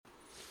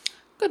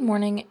Good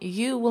morning.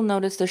 You will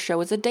notice the show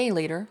is a day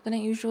later than it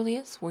usually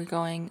is. We're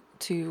going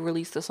to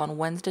release this on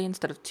Wednesday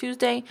instead of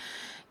Tuesday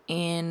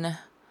in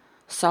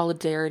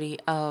solidarity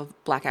of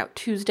Blackout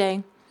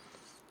Tuesday.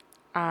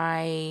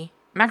 I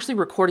am actually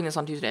recording this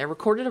on Tuesday. I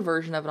recorded a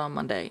version of it on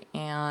Monday,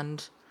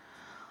 and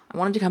I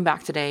wanted to come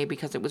back today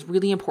because it was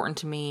really important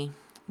to me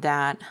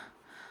that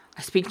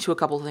I speak to a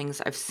couple of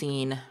things I've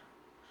seen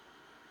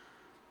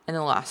in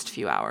the last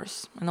few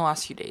hours, in the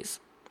last few days.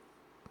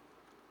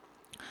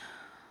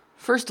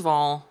 First of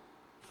all,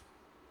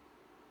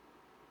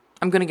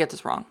 I'm going to get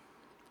this wrong.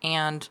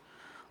 And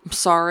I'm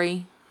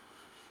sorry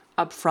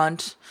up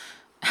front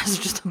as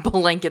just a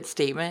blanket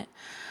statement.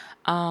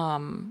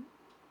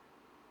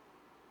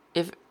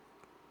 If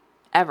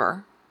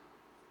ever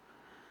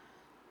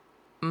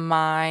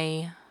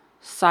my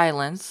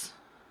silence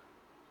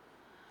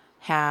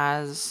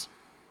has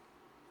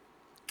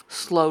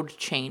slowed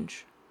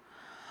change,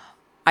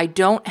 I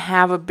don't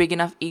have a big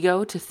enough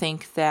ego to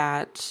think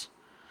that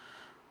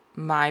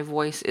my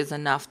voice is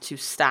enough to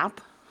stop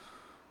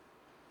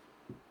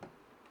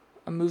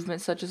a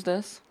movement such as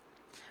this,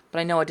 but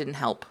I know it didn't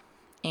help.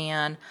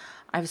 And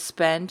I've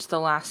spent the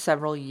last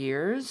several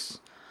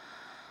years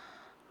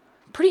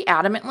pretty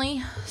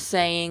adamantly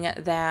saying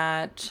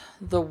that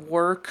the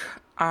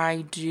work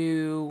I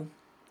do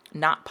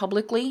not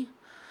publicly,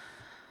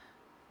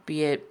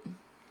 be it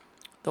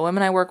the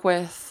women I work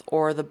with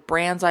or the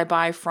brands I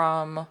buy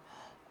from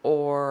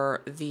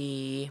or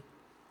the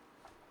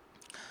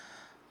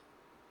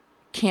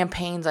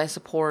campaigns I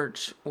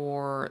support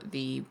or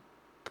the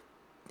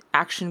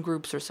action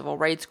groups or civil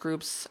rights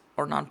groups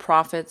or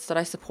nonprofits that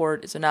I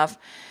support is enough.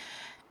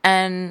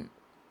 And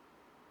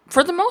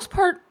for the most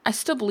part, I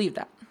still believe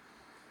that.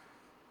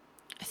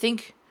 I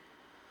think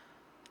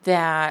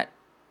that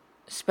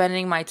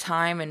spending my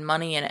time and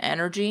money and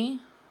energy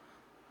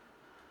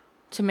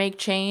to make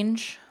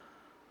change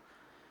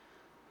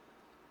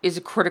is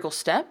a critical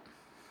step.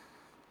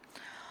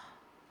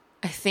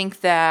 I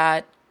think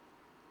that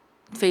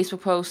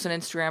Facebook posts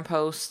and Instagram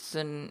posts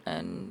and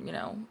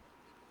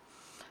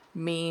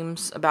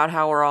memes about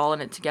how we're all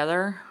in it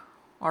together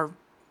are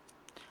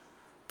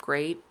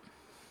great,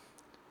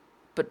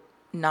 but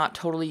not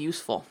totally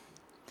useful.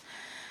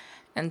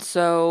 And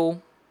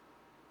so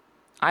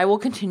I will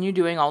continue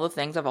doing all the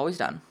things I've always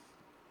done.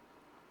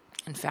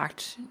 In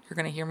fact, you're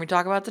going to hear me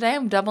talk about today.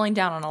 I'm doubling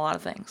down on a lot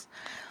of things.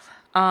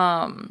 But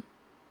I'm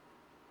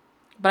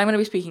going to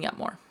be speaking up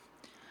more.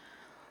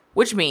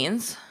 Which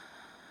means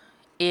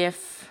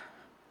if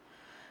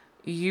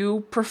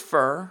you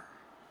prefer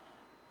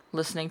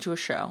listening to a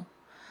show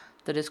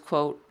that is,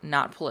 quote,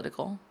 not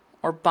political,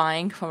 or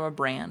buying from a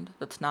brand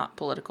that's not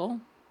political,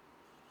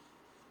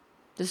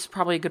 this is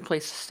probably a good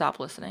place to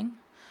stop listening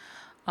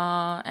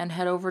and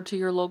head over to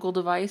your local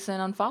device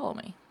and unfollow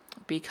me.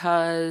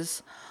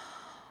 Because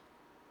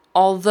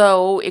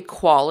although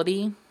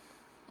equality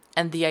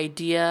and the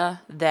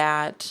idea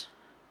that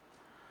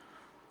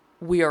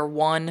we are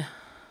one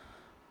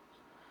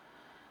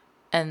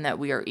and that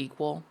we are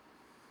equal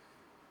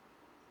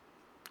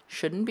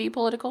shouldn't be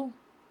political,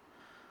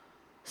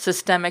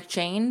 systemic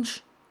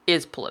change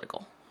is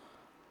political.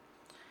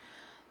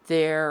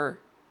 There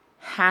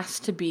has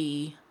to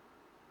be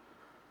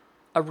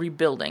a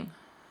rebuilding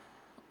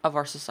of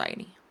our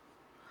society.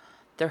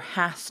 There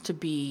has to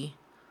be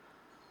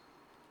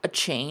a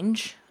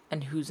change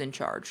in who's in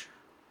charge.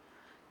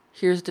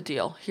 Here's the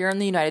deal. Here in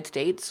the United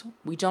States,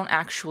 we don't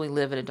actually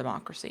live in a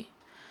democracy.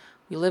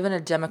 We live in a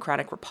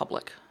democratic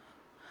republic,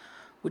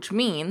 which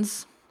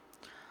means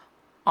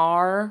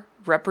our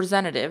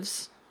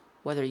representatives,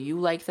 whether you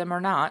like them or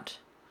not,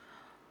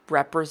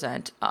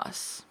 represent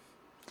us.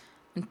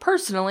 And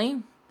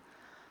personally,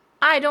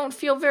 I don't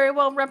feel very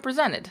well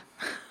represented.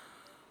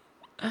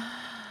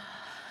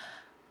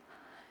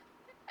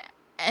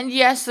 And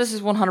yes, this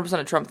is 100%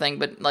 a Trump thing,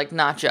 but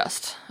not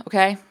just,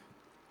 okay?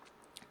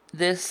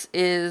 This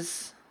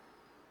is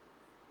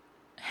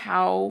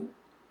how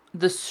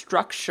the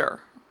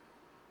structure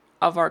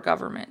of our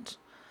government,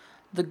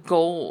 the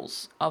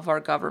goals of our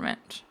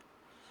government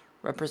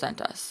represent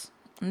us.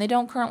 And they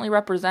don't currently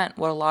represent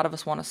what a lot of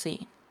us want to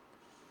see.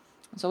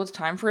 So it's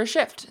time for a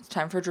shift. It's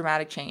time for a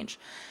dramatic change.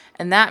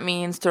 And that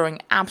means throwing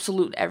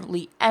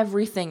absolutely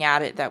everything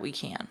at it that we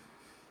can.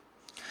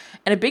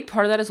 And a big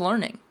part of that is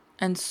learning.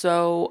 And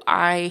so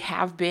I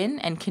have been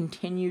and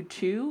continue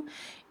to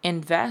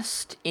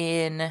invest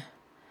in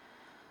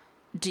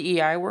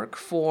DEI work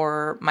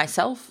for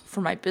myself,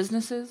 for my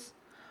businesses,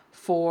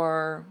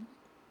 for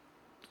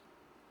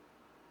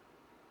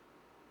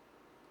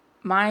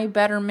my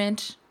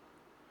betterment,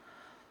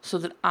 so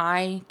that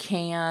I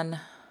can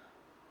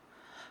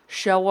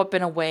show up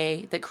in a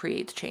way that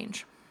creates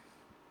change.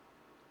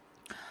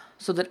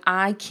 So that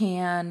I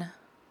can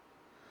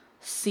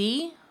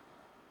see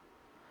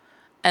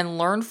and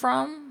learn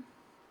from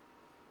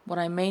what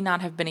I may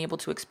not have been able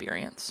to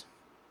experience.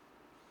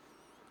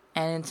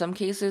 And in some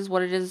cases,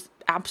 what it is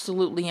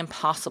absolutely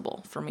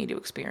impossible for me to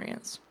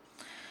experience.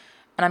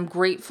 And I'm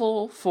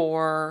grateful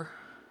for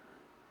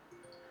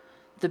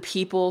the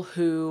people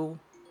who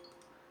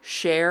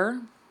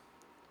share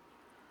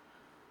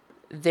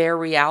their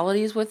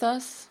realities with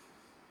us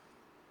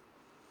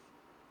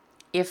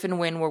if and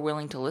when we're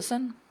willing to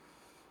listen.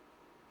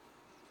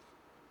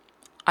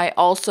 I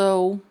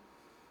also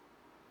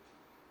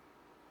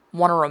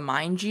want to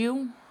remind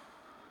you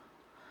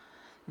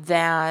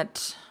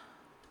that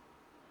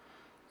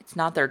it's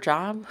not their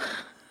job.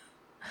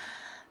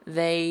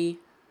 They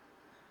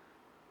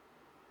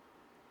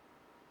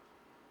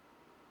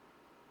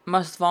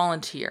must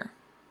volunteer.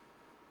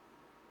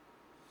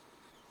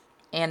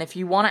 And if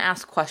you want to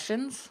ask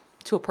questions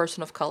to a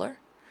person of color,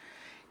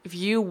 if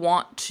you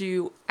want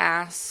to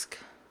ask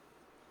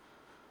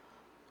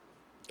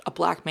a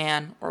black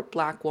man or a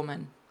black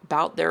woman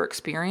about their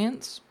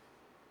experience,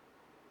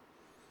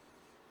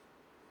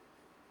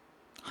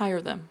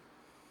 hire them.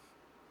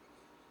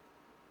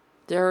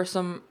 There are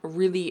some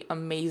really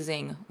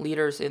amazing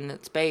leaders in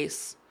that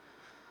space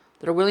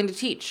that are willing to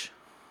teach.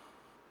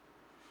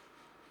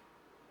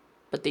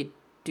 But they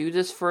do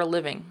this for a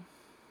living.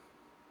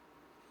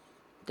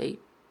 They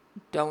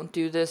don't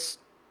do this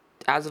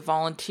as a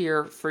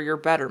volunteer for your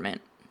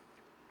betterment.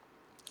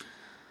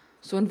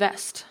 So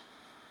invest.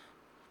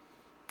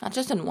 Not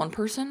just in one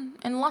person,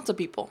 in lots of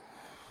people.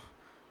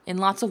 In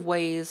lots of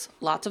ways,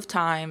 lots of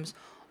times,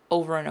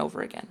 over and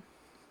over again.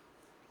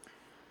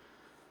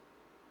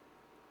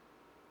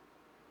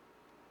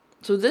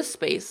 So this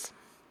space,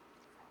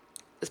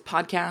 this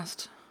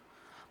podcast,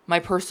 my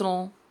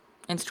personal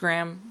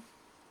Instagram,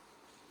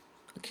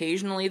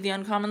 occasionally the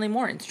Uncommonly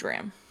More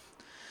Instagram,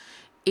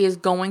 is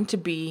going to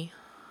be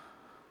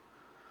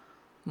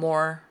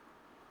more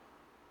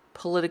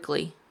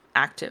politically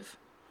active.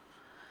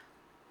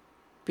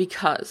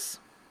 Because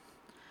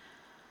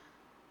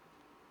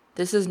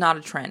this is not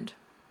a trend.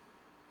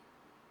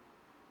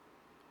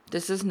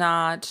 This is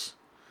not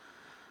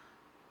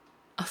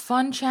a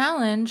fun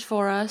challenge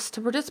for us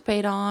to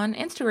participate on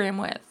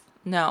Instagram with.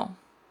 No.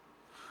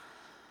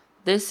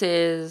 This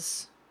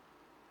is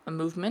a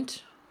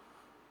movement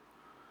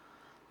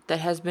that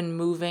has been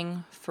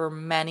moving for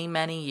many,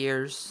 many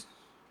years.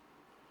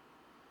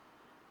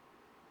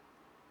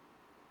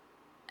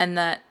 And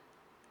that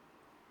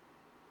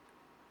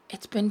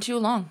it's been too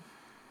long.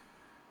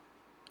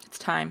 It's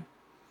time.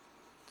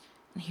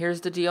 And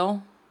here's the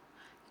deal.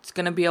 It's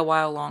going to be a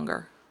while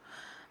longer.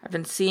 I've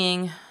been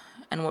seeing,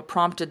 and what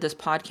prompted this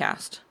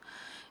podcast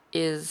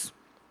is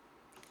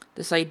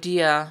this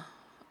idea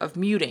of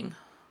muting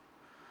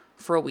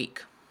for a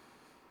week.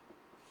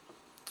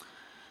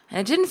 And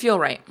it didn't feel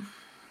right.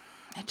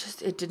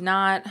 It did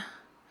not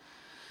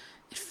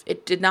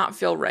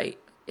feel right.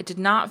 It did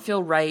not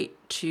feel right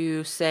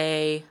to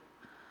say,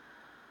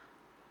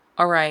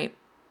 all right,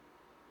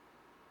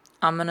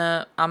 I'm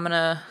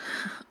gonna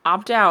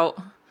opt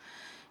out,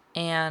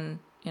 and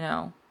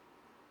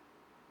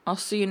I'll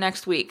see you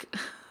next week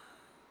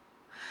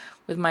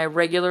with my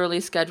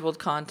regularly scheduled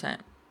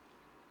content.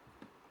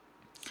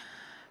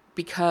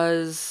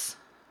 Because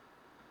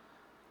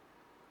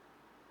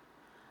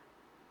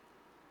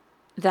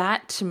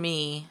that to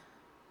me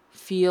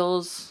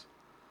feels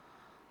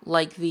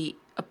like the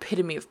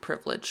epitome of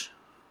privilege.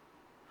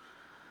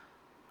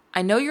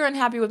 I know you're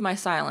unhappy with my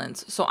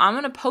silence, so I'm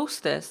going to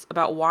post this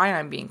about why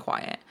I'm being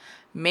quiet.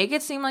 Make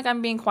it seem like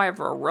I'm being quiet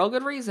for a real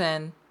good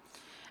reason,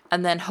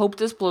 and then hope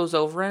this blows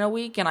over in a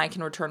week and I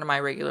can return to my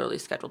regularly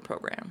scheduled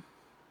program.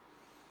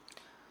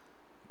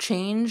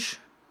 Change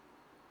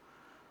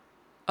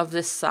of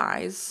this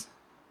size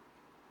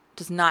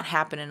does not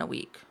happen in a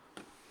week.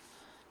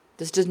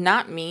 This does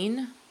not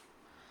mean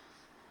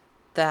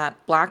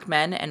that black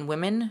men and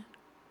women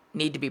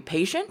need to be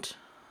patient.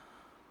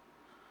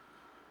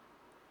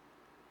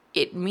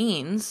 It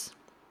means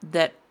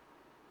that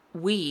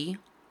we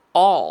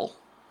all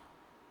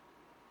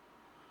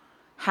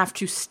have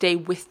to stay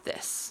with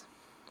this.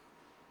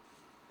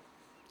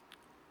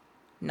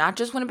 Not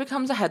just when it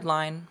becomes a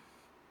headline.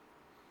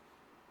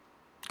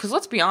 Because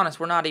let's be honest,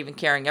 we're not even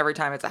caring every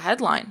time it's a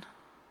headline.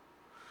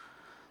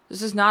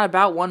 This is not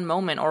about one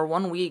moment or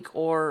 1 week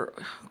or,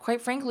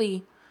 quite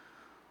frankly,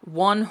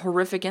 one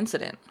horrific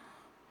incident.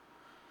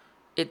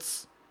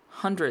 It's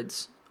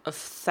hundreds of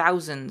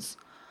thousands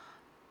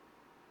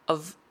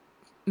of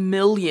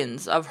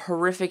millions of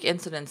horrific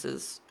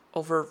incidences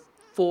over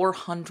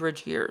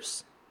 400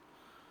 years.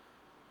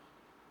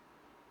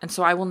 And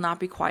so I will not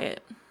be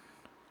quiet.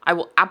 I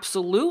will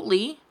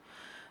absolutely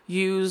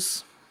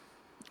use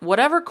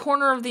whatever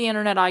corner of the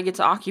internet I get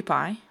to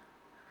occupy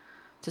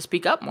to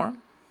speak up more.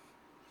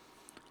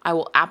 I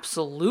will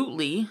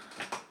absolutely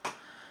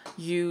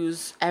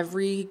use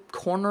every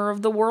corner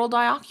of the world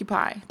I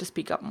occupy to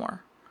speak up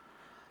more.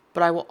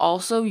 But I will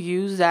also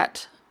use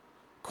that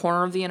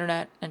corner of the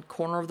internet and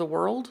corner of the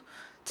world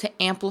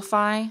to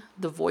amplify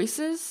the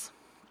voices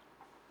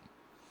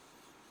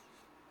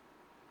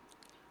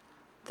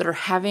that are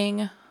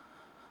having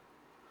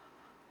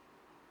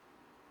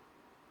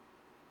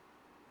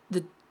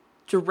the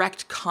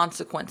direct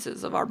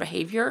consequences of our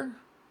behavior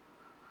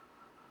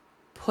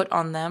put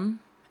on them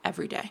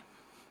every day.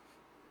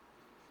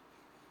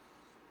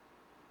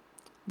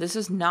 This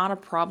is not a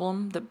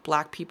problem that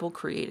black people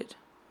created.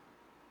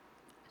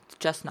 It's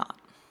just not.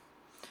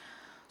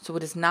 So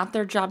it is not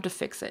their job to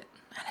fix it.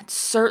 And it's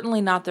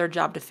certainly not their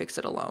job to fix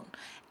it alone.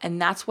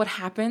 And that's what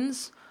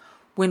happens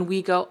when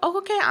we go, oh,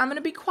 okay, I'm going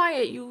to be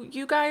quiet.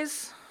 You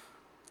guys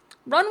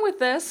run with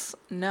this.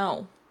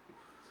 No.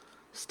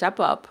 Step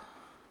up.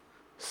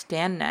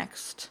 Stand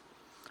next.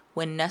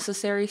 When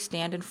necessary,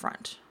 stand in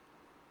front.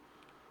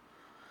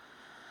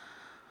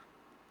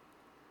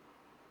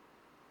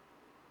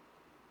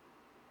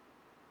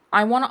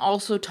 I want to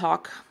also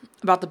talk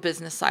about the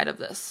business side of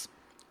this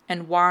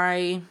and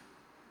why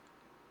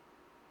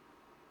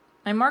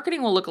my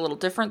marketing will look a little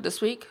different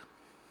this week.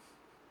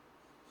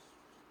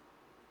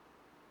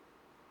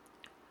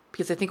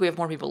 Because I think we have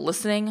more people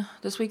listening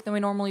this week than we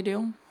normally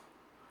do.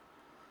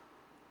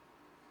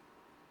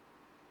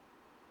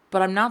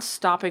 But I'm not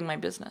stopping my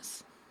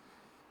business.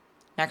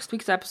 Next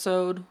week's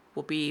episode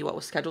will be what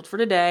was scheduled for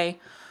today,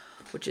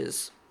 which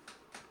is,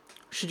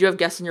 should you have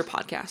guests in your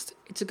podcast?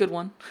 It's a good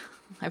one,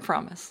 I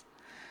promise.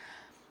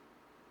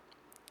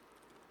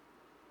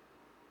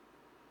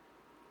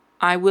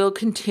 I will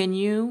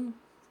continue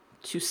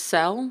to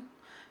sell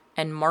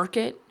and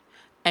market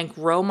and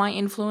grow my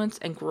influence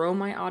and grow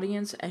my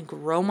audience and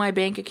grow my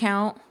bank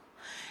account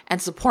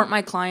and support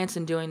my clients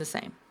in doing the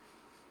same.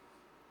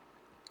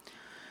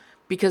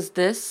 Because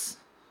this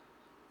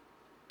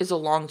is a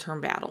long-term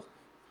battle.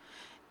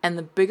 And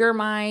the bigger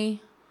my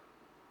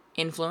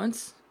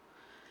influence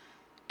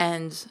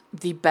and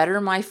the better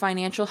my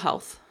financial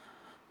health,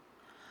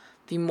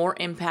 the more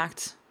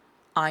impact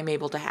I'm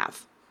able to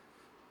have.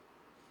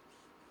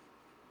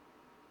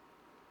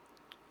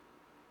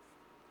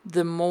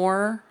 The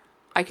more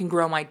I can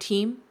grow my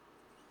team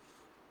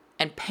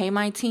and pay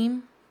my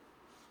team,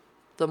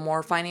 the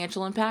more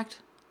financial impact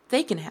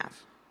they can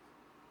have.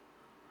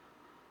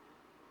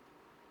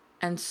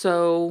 And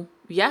so,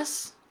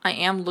 yes, I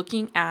am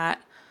looking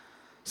at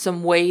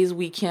some ways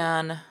we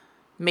can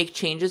make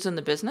changes in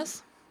the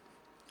business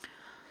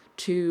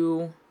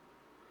to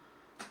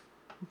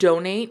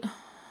donate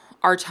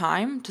our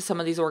time to some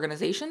of these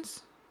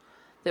organizations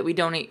that we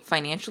donate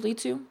financially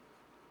to.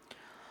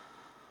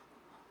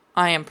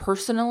 I am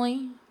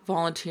personally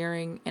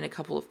volunteering in a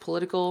couple of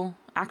political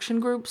action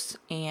groups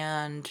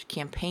and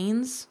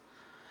campaigns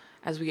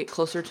as we get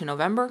closer to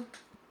November.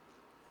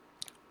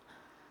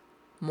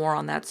 More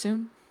on that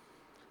soon.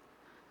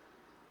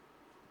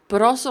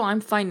 But also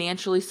I'm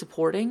financially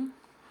supporting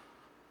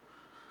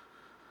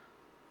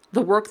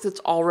the work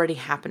that's already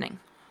happening.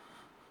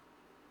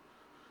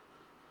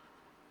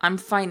 I'm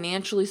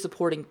financially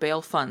supporting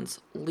bail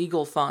funds,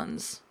 legal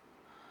funds,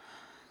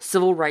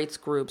 civil rights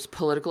groups,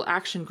 political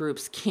action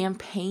groups,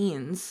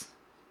 campaigns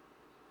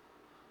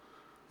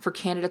for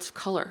candidates of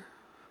color.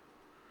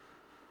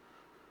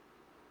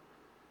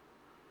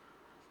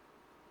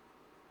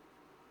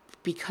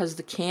 Because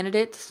the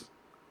candidates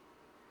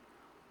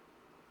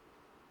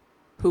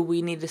who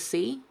we need to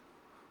see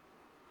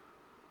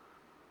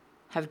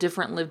have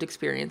different lived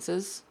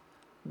experiences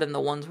than the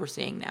ones we're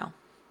seeing now.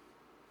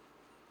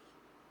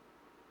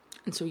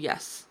 And so,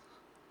 yes,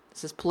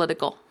 this is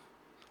political.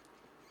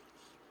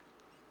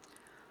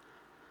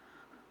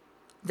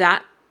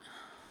 That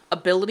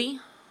ability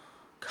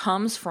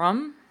comes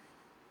from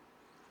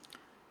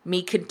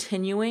me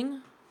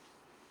continuing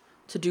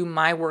to do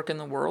my work in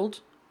the world.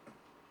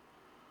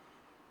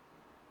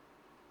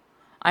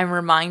 I'm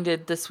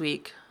reminded this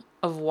week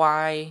of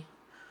why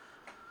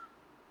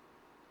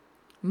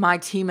my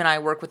team and I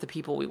work with the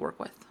people we work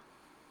with.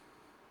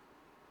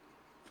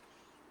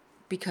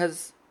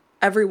 Because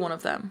every one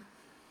of them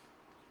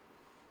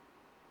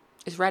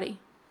is ready,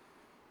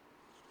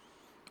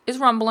 is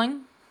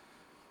rumbling,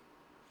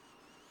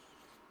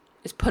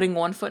 is putting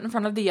one foot in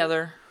front of the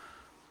other,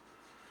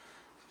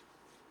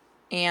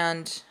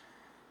 and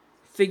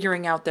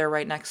figuring out their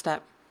right next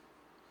step.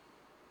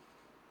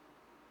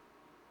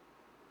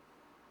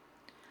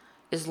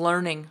 Is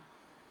learning,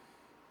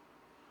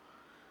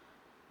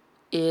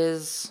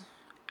 is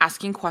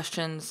asking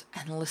questions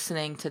and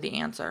listening to the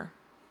answer.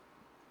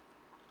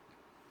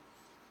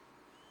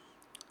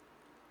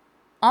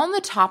 On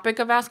the topic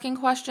of asking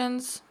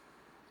questions,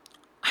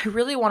 I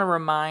really want to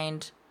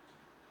remind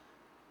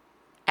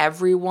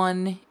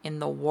everyone in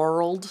the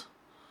world.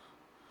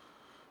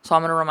 So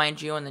I'm going to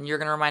remind you, and then you're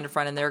going to remind a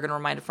friend, and they're going to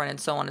remind a friend,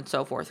 and so on and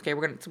so forth. Okay, it's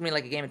going to be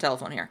like a game of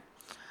telephone here.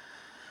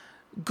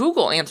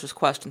 Google answers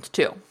questions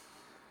too.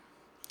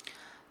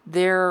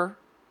 There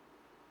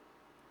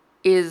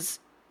is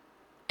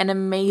an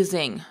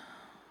amazing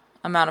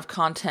amount of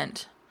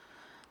content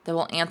that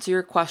will answer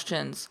your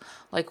questions,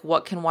 like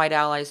what can white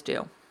allies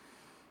do?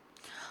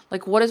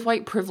 Like, what is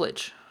white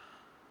privilege?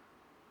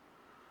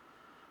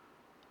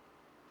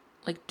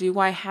 Like, do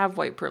I have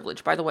white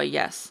privilege? By the way,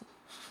 yes.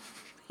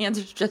 The answer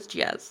is just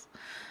yes.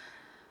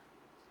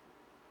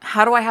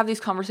 How do I have these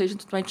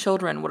conversations with my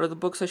children? What are the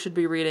books I should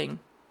be reading?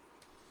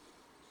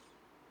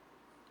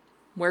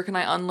 Where can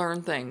I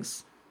unlearn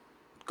things?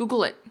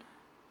 Google it.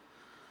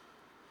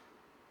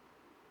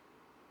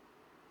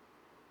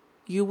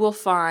 You will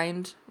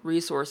find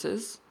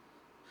resources.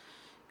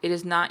 It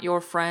is not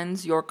your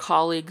friends, your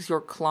colleagues,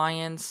 your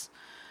clients,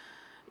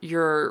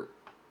 your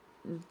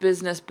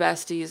business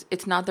besties,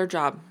 it's not their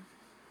job.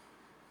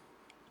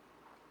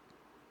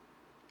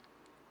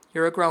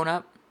 You're a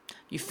grown-up.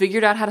 You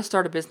figured out how to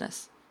start a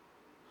business.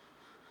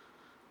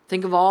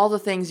 Think of all the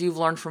things you've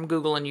learned from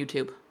Google and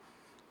YouTube.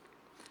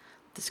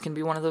 This can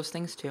be one of those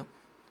things too.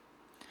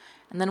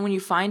 And then when you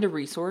find a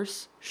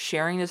resource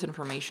sharing this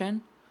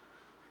information,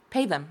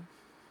 pay them.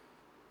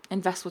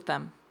 Invest with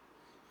them.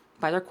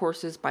 Buy their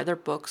courses, buy their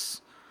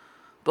books,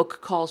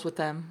 book calls with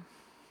them.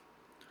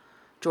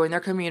 Join their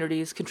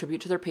communities,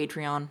 contribute to their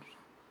Patreon.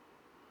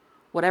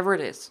 Whatever it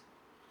is.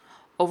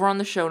 Over on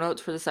the show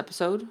notes for this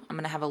episode, I'm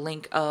going to have a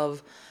link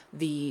of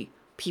the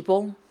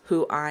people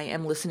who I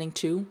am listening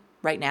to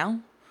right now,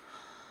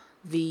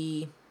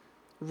 the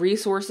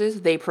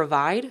resources they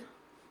provide,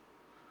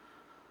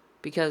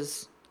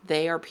 because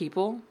they are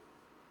people.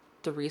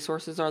 The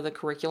resources are the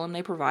curriculum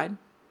they provide,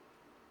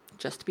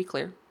 just to be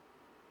clear.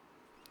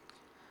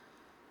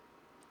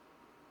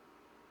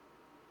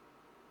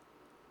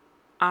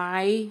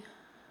 I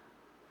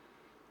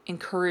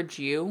encourage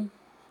you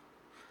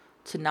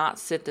to not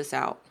sit this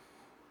out.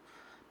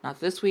 Not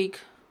this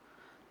week,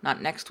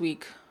 not next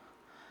week,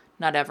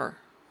 not ever.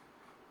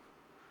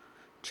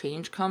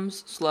 Change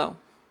comes slow.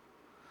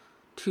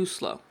 Too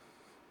slow.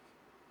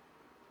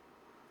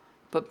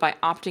 But by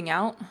opting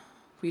out,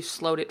 we've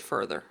slowed it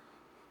further.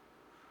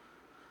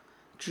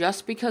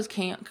 Just because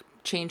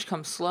change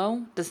comes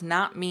slow does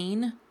not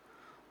mean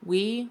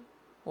we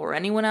or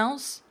anyone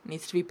else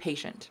needs to be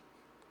patient.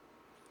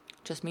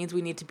 It just means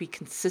we need to be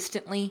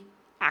consistently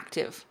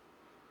active.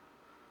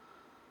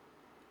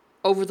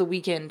 Over the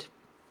weekend,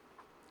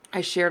 I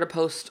shared a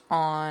post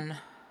on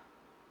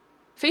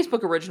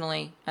Facebook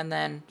originally, and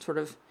then sort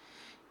of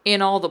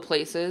in all the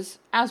places,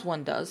 as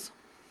one does.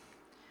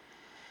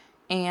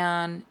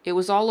 And it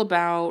was all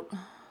about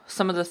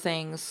some of the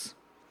things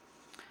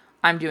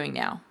I'm doing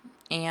now.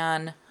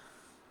 And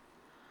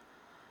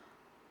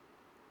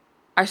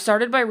I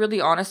started by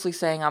really honestly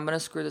saying, I'm going to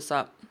screw this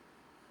up.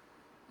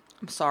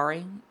 I'm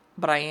sorry,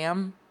 but I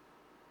am.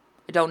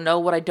 I don't know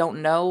what I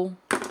don't know.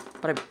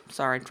 But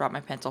I dropped my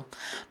pencil.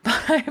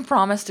 But I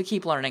promise to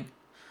keep learning.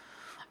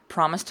 I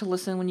promise to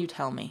listen when you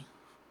tell me.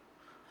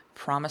 I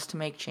promise to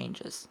make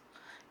changes.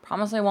 I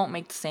promise I won't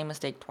make the same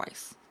mistake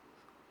twice.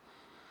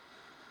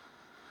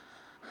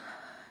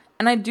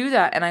 And I do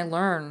that, and I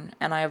learn,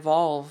 and I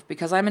evolve,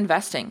 because I'm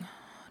investing.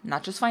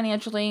 Not just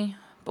financially,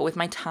 but with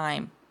my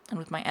time and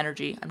with my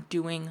energy. I'm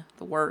doing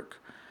the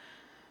work.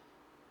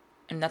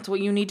 And that's what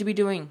you need to be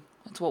doing.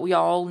 That's what we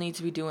all need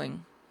to be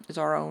doing, is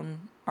our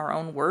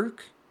own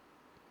work.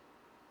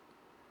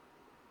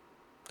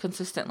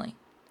 Consistently.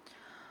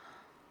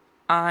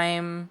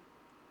 I'm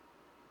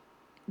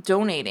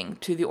donating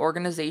to the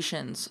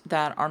organizations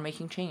that are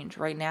making change.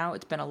 Right now,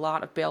 it's been a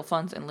lot of bail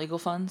funds and legal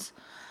funds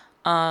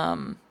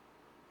to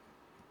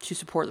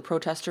support the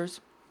protesters.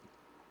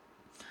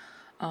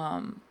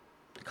 A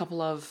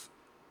couple of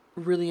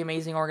really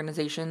amazing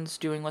organizations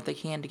doing what they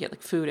can to get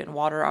like food and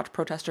water out to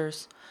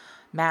protesters,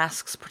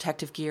 masks,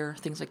 protective gear,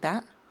 things like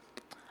that.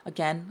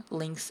 Again,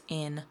 links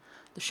in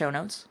the show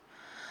notes.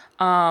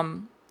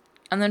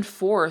 And then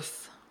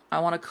fourth, I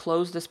want to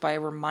close this by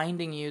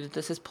reminding you that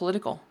this is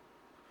political.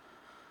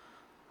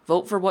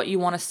 Vote for what you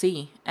want to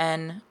see.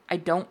 And I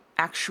don't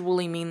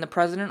actually mean the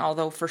president,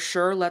 although for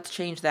sure, let's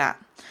change that.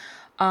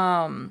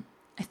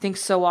 I think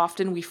so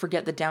often we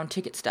forget the down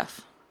ticket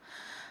stuff.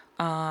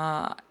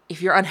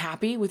 If you're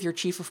unhappy with your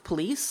chief of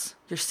police,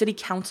 your city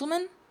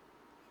councilman,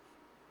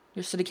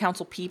 your city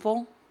council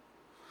people,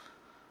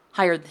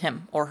 hire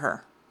him or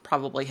her.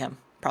 Probably him.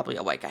 Probably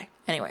a white guy.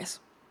 Anyways.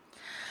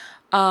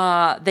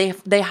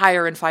 They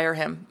hire and fire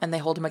him, and they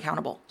hold him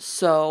accountable.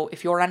 So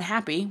if you're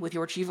unhappy with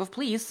your chief of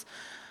police,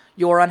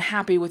 you're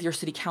unhappy with your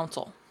city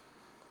council.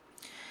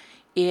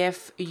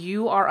 If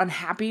you are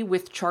unhappy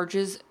with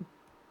charges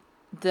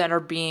that are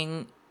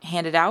being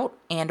handed out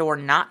and or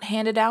not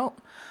handed out,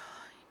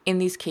 in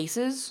these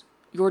cases,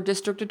 your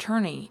district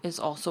attorney is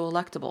also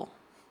electable.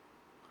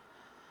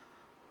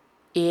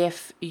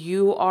 If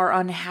you are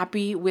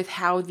unhappy with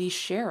how the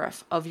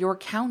sheriff of your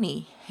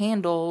county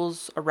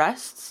handles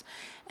arrests,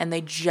 and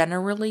they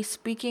generally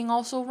speaking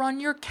also run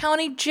your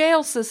county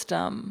jail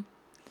system,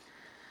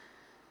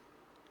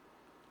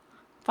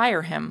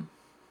 fire him.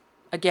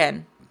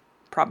 Again,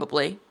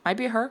 probably. Might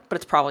be a her, but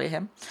it's probably a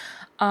him.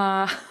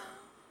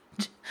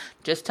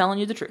 Just telling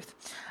you the truth.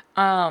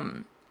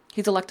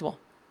 He's electable.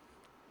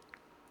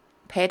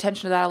 Pay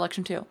attention to that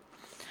election too.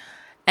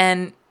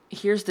 And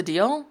here's the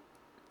deal.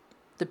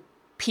 The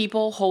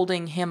people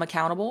holding him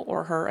accountable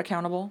or her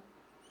accountable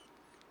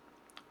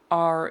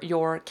are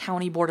your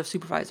county board of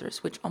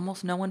supervisors, which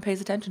almost no one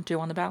pays attention to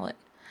on the ballot.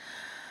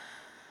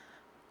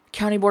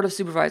 County board of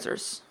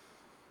supervisors.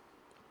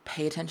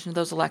 Pay attention to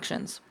those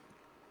elections.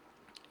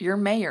 Your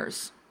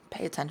mayors.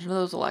 Pay attention to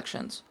those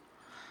elections.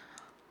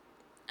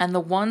 And the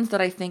ones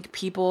that I think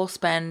people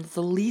spend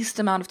the least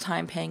amount of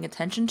time paying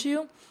attention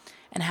to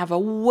and have a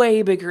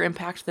way bigger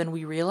impact than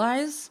we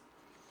realize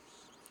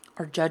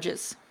are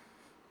judges.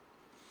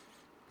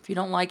 If you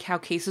don't like how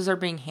cases are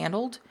being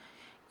handled,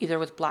 either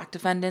with black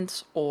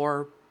defendants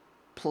or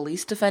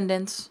police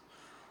defendants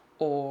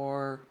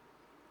or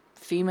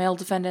female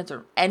defendants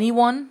or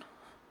anyone,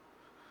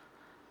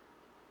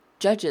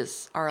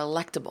 judges are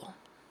electable.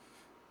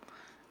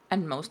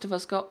 And most of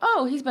us go,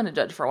 oh, he's been a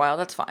judge for a while,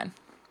 that's fine.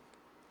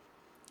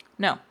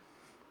 No.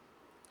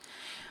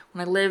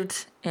 When I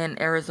lived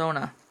in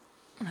Arizona,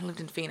 when I lived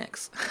in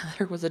Phoenix,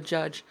 there was a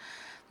judge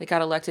that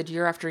got elected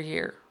year after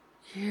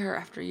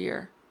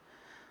year,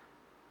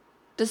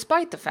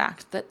 despite the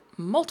fact that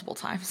multiple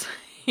times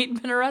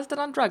he'd been arrested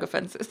on drug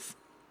offenses.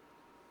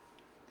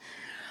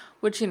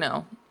 Which,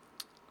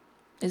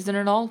 isn't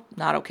it all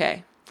not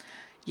okay?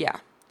 Yeah.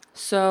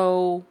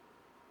 So,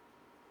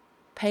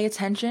 pay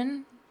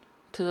attention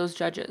to those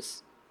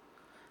judges.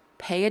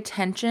 Pay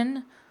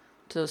attention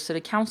to those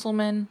city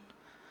councilmen,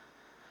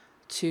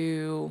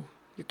 to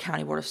your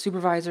county board of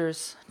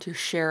supervisors, to your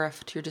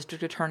sheriff, to your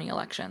district attorney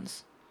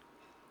elections.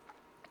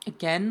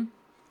 Again,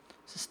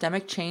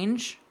 systemic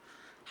change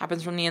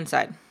happens from the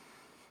inside.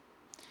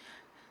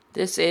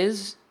 This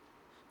is,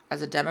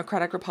 as a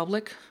democratic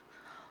republic,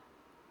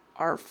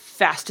 our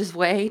fastest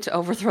way to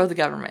overthrow the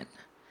government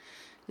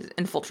is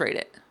infiltrate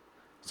it.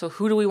 So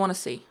who do we want to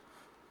see?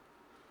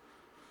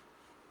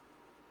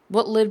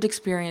 What lived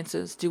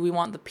experiences do we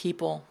want the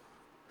people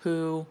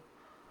who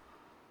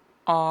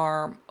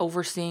are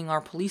overseeing our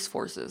police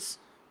forces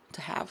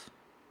to have?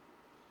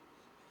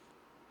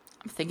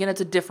 I'm thinking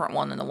it's a different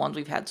one than the ones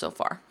we've had so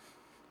far.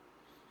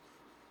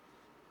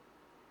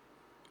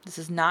 This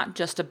is not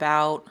just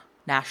about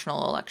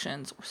national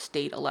elections or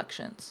state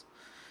elections.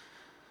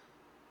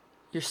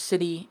 Your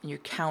city and your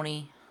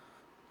county,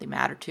 they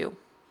matter too.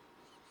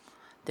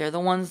 They're the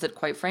ones that,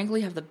 quite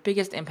frankly, have the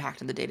biggest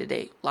impact in the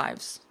day-to-day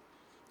lives.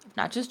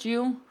 Not just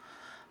you,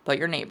 but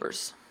your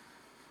neighbors.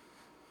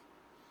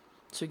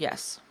 So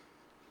yes,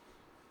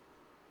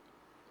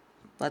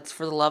 let's,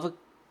 for the love of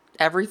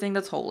everything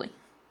that's holy,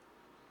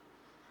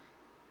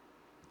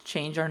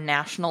 change our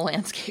national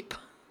landscape,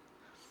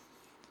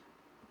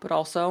 but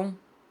also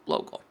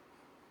local.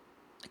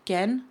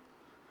 Again,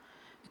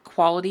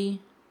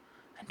 equality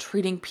and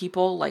treating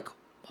people like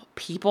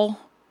people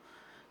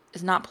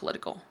is not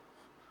political.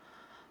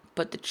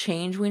 But the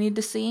change we need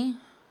to see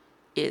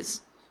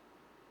is.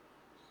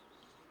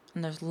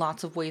 And there's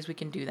lots of ways we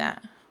can do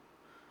that.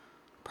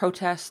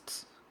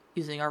 Protests,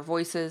 using our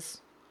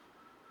voices,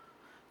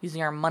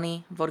 using our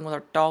money, voting with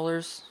our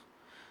dollars,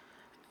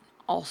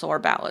 also our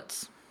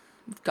ballots.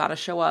 We've got to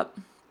show up.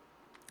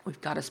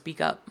 We've got to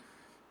speak up.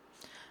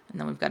 And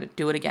then we've got to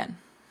do it again.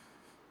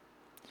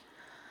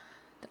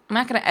 I'm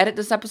not going to edit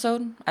this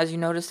episode. As you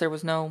notice, there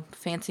was no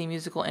fancy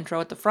musical intro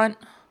at the front.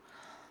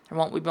 There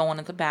won't be one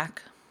at the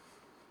back.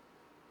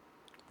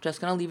 Just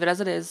going to leave it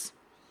as it is.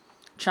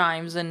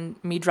 Chimes and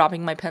me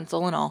dropping my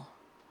pencil and all.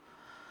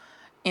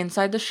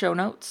 Inside the show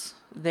notes,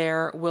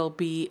 there will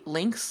be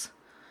links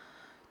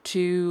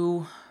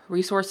to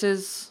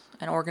resources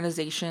and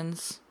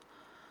organizations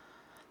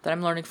that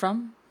I'm learning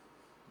from,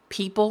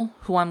 people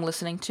who I'm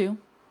listening to.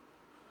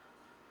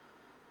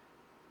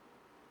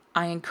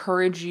 I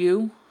encourage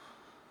you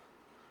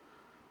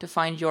to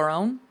find your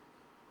own.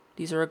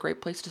 These are a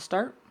great place to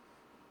start.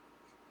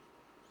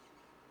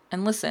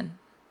 And listen.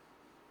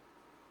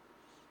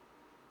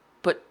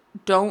 But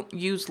don't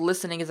use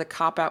listening as a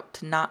cop-out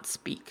to not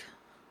speak.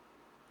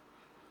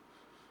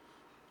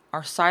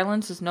 Our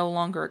silence is no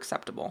longer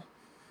acceptable.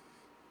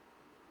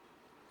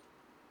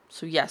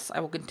 So yes, I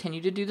will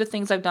continue to do the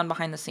things I've done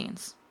behind the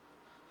scenes.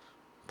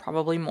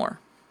 Probably more.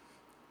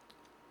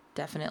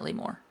 Definitely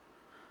more.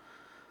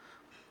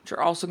 But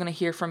you're also going to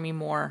hear from me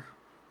more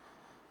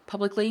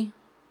publicly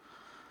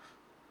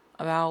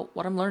about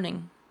what I'm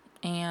learning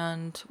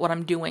and what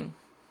I'm doing,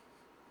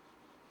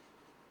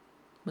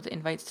 with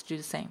invites to do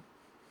the same.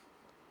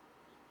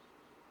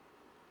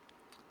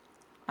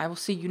 I will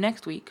see you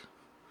next week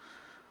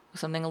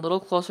with something a little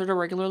closer to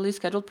regularly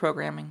scheduled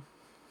programming.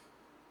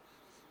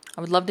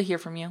 I would love to hear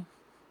from you.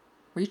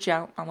 Reach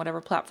out on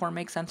whatever platform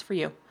makes sense for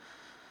you.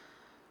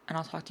 And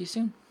I'll talk to you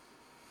soon.